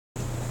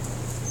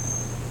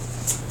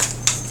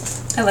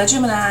Hello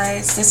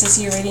Geminis, this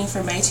is your reading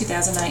for May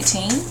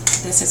 2019.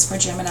 This is for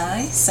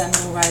Gemini, Sun,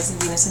 Moon, Rising,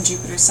 Venus, and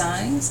Jupiter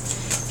signs.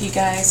 If you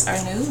guys are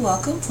new,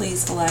 welcome.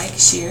 Please like,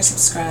 share,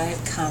 subscribe,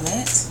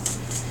 comment.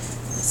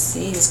 Let's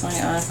see what's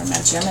going on for my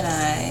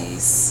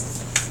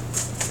Geminis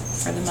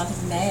for the month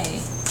of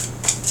May.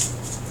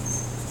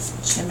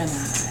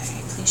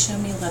 Gemini, please show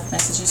me love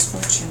messages for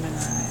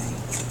Gemini.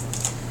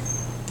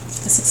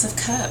 The Six of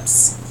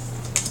Cups.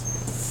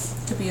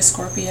 Could be a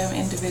Scorpio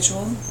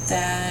individual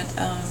that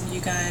you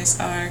guys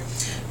are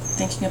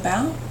thinking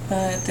about,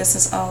 but this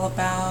is all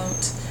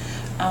about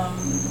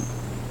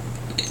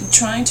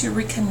trying to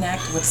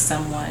reconnect with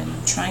someone,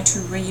 trying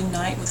to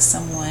reunite with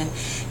someone,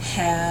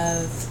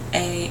 have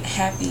a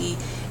happy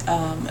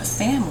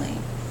family.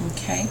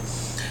 Okay,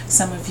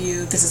 some of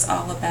you, this is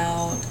all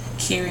about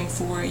caring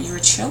for your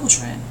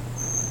children,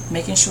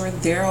 making sure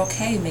they're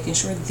okay, making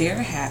sure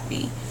they're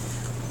happy.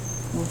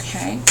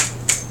 Okay,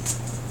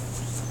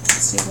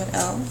 let's see what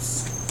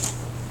else.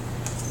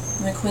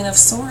 And the Queen of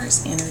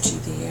Swords energy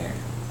there.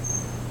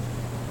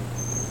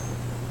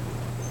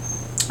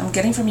 I'm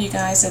getting from you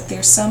guys that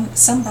there's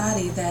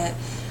somebody that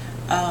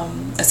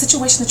a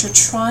situation that you're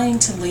trying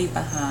to leave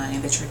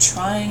behind, that you're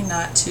trying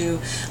not to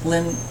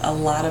lend a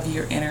lot of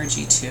your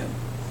energy to.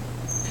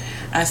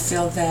 I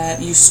feel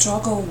that you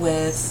struggle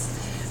with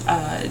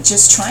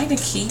just trying to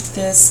keep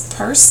this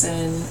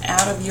person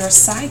out of your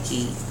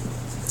psyche.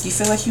 You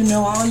feel like you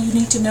know all you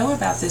need to know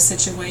about this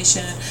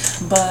situation,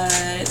 but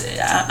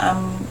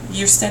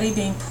you're steady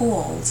being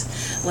pulled,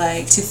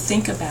 like, to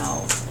think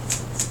about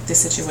this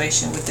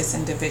situation with this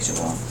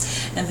individual.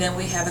 And then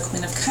we have the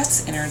Queen of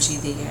Cups energy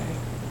there.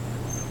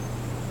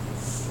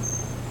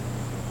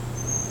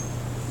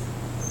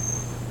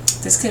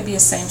 This could be a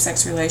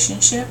same-sex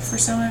relationship for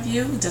some of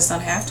you. It does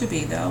not have to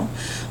be, though.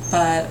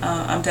 But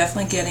I'm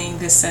definitely getting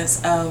this sense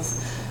of,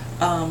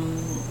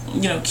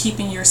 you know,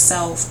 keeping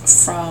yourself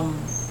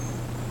from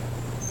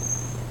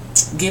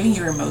giving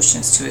your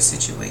emotions to a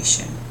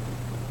situation.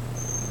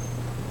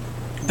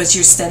 But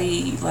you're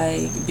steady,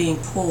 like, being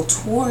pulled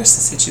towards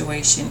the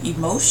situation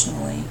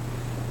emotionally.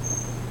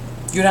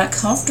 You're not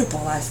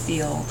comfortable, I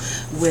feel,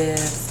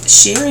 with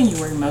sharing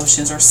your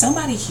emotions, or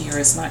somebody here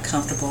is not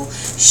comfortable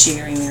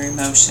sharing their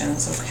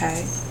emotions,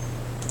 okay?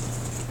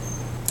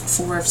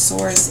 Four of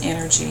Swords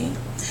energy.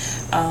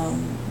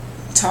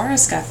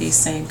 Taurus got these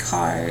same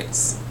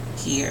cards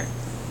here.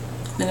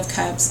 Queen of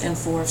Cups and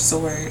Four of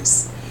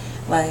Swords,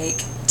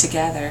 like,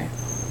 together.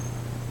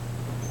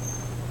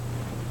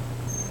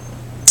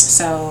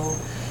 So,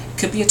 it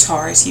could be a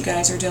Taurus you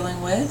guys are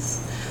dealing with,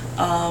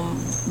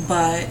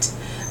 but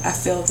I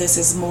feel this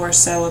is more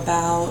so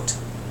about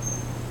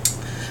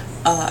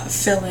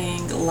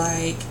feeling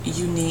like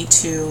you need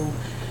to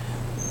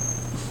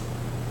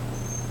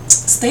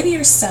stay to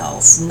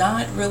yourself,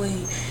 not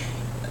really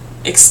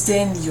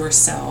extend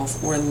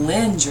yourself or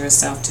lend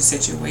yourself to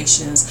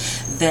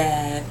situations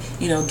that,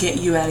 you know, get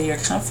you out of your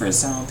comfort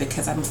zone,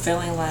 because I'm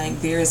feeling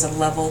like there is a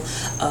level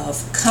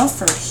of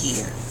comfort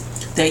here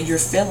that you're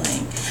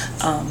feeling.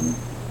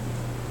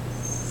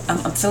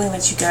 I'm feeling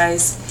that you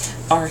guys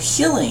are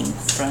healing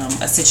from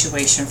a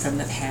situation from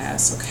the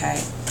past,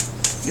 okay?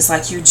 It's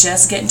like you're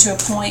just getting to a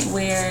point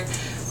where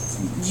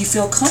you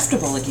feel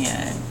comfortable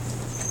again.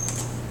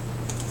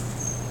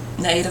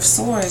 The Eight of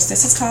Swords,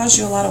 this has caused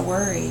you a lot of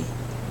worry.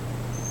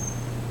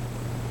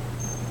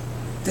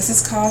 This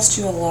has caused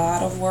you a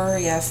lot of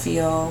worry, I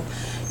feel.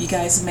 You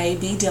guys may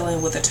be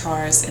dealing with a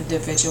Taurus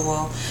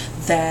individual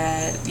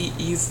that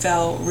you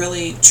felt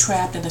really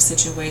trapped in a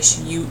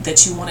situation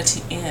that you wanted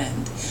to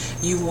end.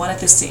 You wanted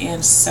this to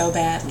end so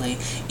badly,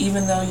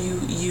 even though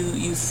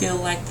you feel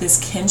like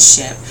this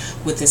kinship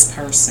with this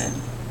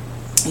person.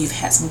 You've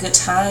had some good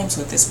times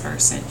with this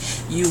person.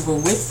 You were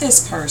with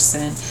this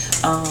person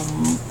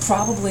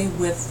probably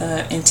with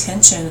the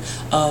intention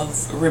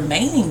of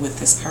remaining with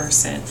this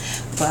person,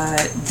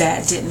 but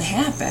that didn't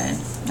happen.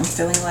 I'm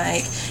feeling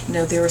like, you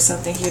know, there was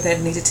something here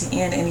that needed to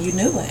end and you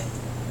knew it.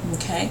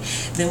 Okay?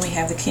 Then we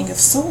have the King of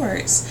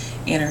Swords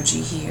energy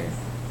here.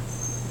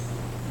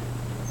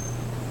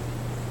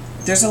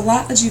 There's a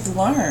lot that you've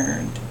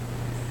learned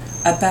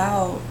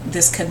about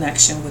this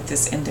connection with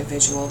this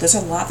individual. There's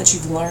a lot that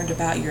you've learned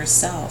about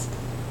yourself.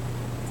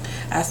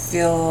 I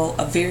feel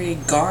a very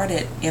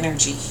guarded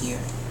energy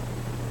here.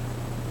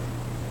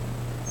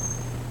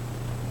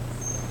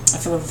 I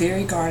feel a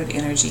very guarded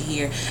energy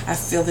here. I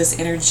feel this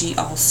energy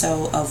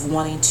also of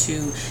wanting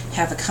to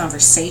have a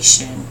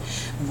conversation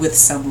with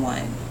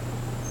someone.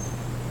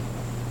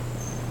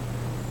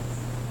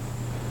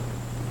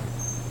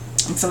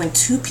 I'm feeling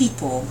two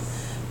people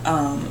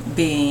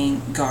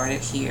being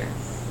guarded here.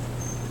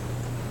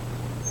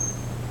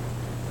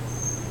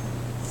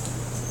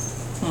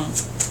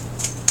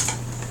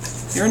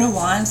 There are no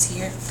wands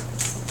here.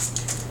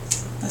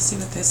 Let's see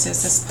what this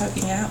is that's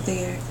poking out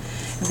there.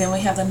 And then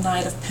we have the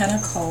Knight of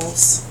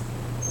Pentacles.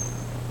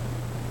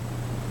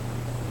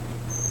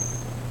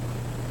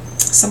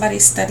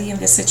 Somebody's studying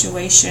this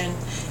situation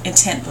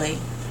intently.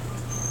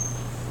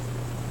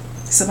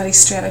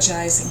 Somebody's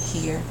strategizing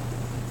here.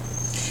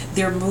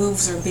 their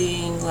moves are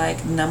being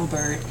like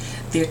numbered.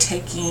 They're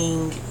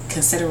taking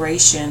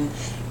consideration.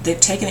 They've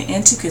taken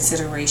into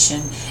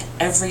consideration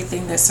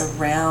everything that's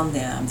around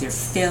them, their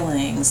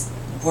feelings,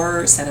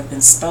 words that have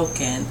been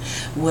spoken.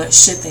 What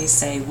should they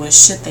say? What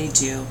should they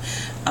do?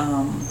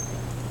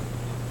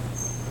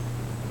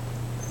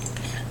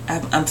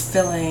 I'm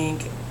feeling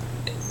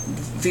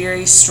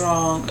very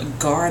strong,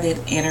 guarded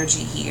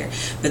energy here,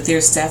 but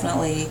there's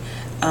definitely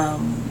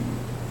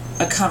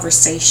a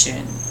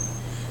conversation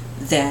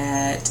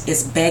that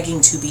is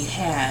begging to be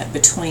had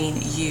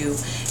between you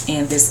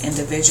and this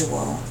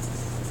individual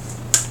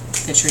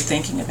that you're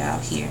thinking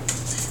about here.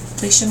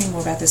 Please show me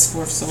more about this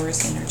Four of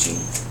Swords energy.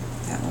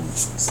 That one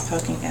is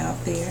poking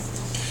out there.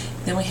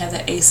 Then we have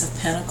the Ace of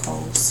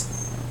Pentacles.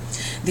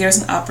 There's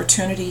an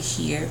opportunity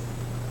here.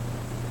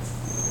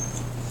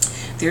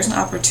 There's an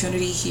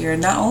opportunity here,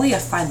 not only a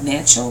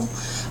financial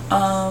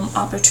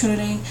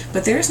opportunity,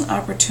 but there's an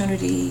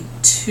opportunity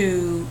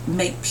to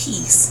make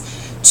peace,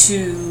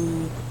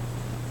 to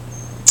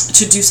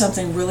do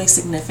something really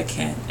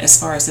significant as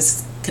far as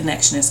this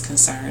connection is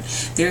concerned.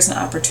 There's an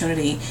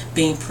opportunity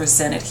being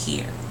presented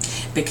here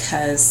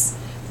because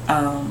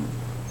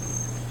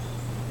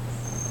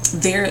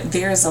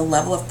there's a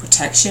level of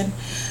protection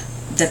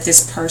that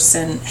this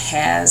person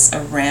has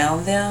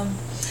around them.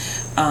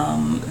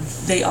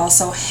 They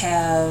also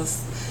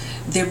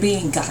they're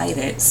being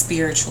guided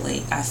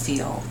spiritually, I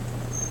feel.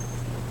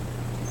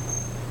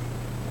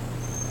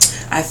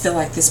 I feel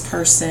like this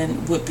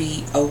person would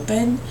be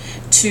open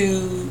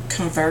to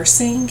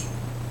conversing,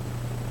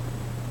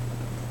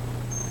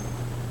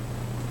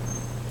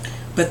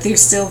 but they're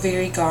still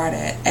very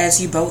guarded, as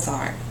you both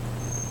are.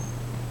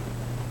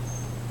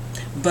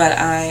 But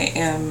I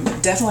am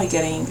definitely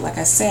getting, like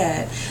I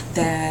said,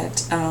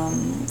 that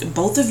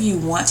both of you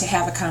want to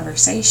have a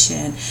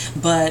conversation,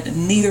 but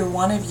neither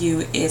one of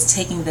you is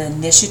taking the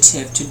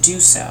initiative to do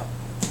so.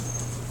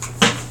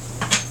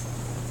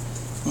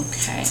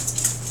 Okay.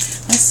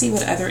 Let's see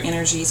what other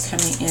energy is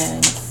coming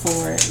in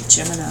for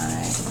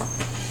Gemini.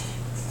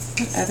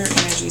 What other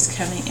energy is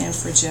coming in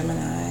for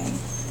Gemini?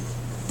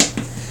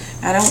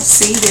 I don't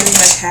see very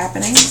much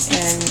happening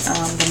in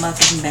the month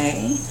of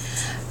May.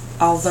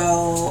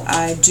 Although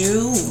I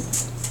do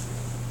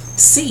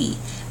see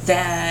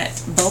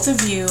that both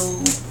of you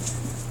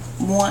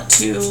want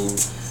to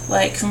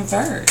like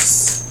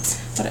converse.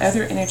 What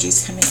other energy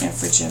is coming in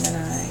for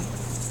Gemini?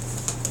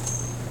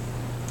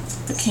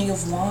 The King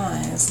of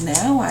Wands.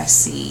 Now I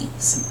see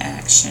some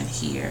action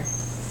here.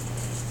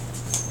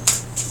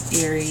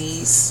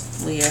 Aries,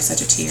 Leo,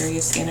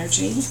 Sagittarius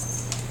energy.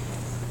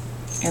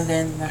 And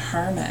then the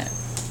Hermit.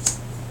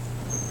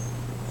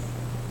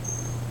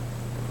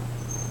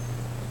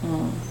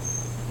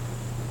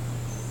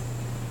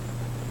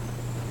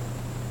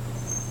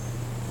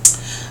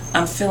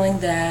 I'm feeling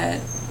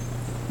that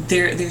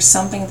there's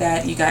something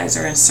that you guys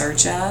are in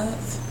search of.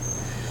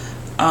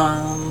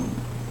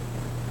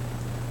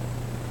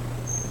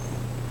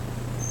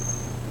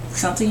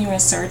 Something you're in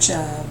search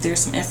of. There's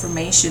some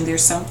information.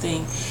 There's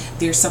something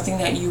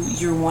that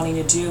you're wanting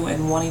to do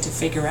and wanting to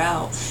figure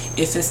out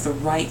if it's the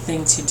right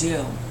thing to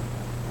do.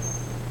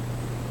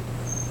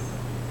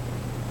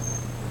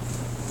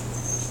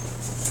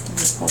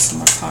 Let's pull some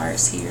more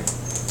cards here.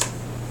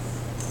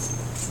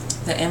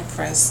 The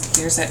Empress.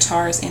 There's that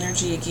Taurus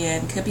energy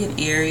again. Could be an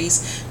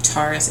Aries,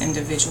 Taurus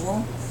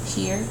individual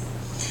here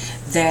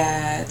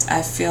that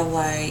I feel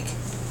like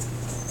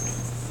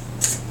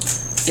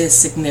is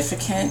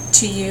significant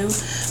to you.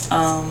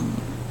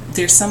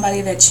 There's somebody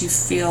that you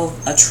feel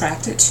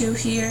attracted to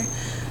here,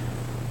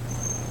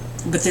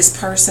 but this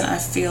person I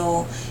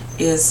feel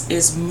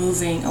is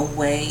moving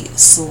away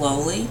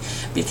slowly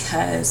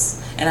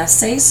because, and I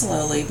say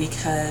slowly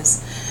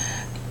because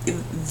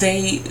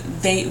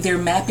they're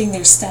mapping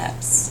their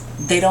steps.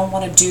 They don't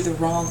want to do the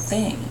wrong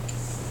thing,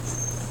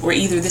 or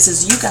either this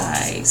is you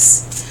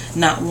guys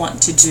not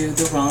want to do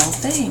the wrong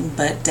thing,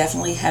 but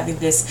definitely having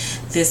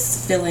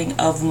this feeling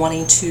of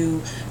wanting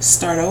to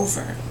start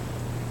over,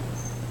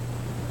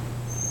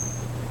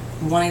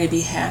 wanting to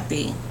be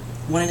happy,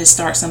 wanting to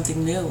start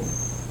something new,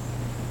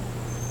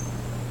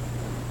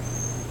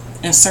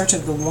 in search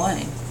of the one,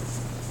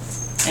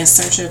 in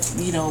search of,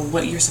 you know,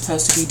 what you're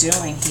supposed to be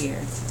doing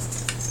here.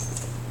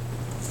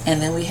 And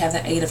then we have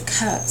the Eight of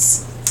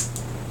Cups.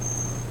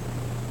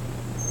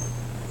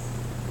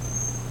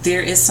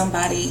 There is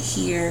somebody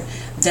here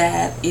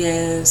that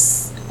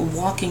is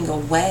walking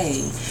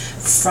away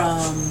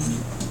from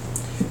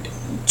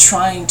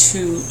trying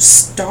to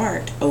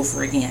start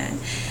over again,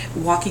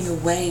 walking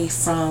away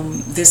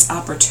from this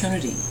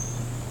opportunity.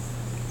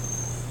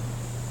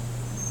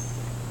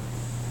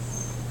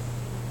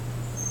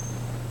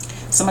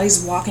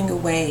 Somebody's walking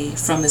away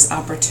from this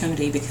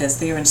opportunity because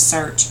they're in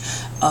search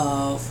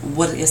of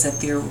what it is that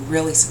they're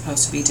really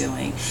supposed to be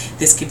doing.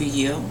 This could be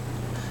you.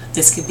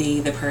 This could be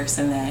the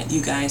person that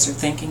you guys are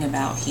thinking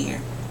about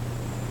here.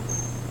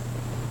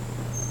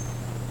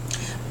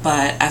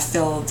 But I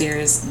feel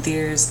there's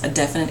a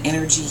definite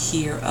energy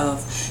here of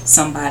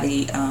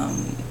somebody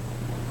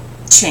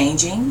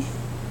changing.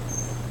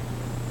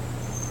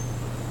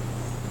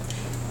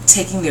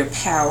 taking their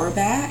power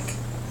back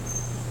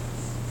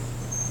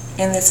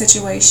in the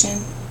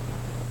situation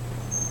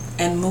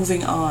and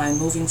moving on,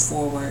 moving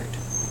forward.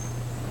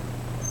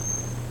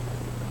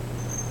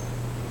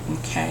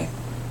 Okay,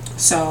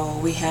 so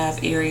we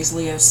have Aries,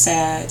 Leo,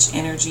 Sag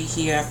energy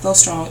here. I feel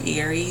strong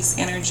Aries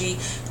energy,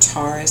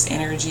 Taurus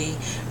energy,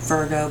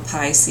 Virgo,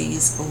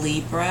 Pisces,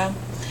 Libra,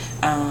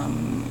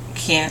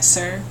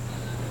 Cancer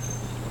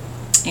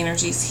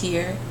energies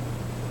here,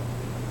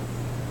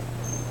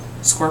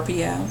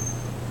 Scorpio.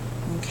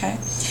 Okay,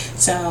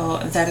 so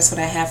that is what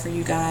I have for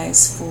you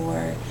guys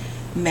for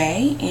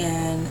May,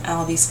 and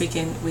I'll be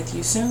speaking with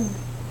you soon.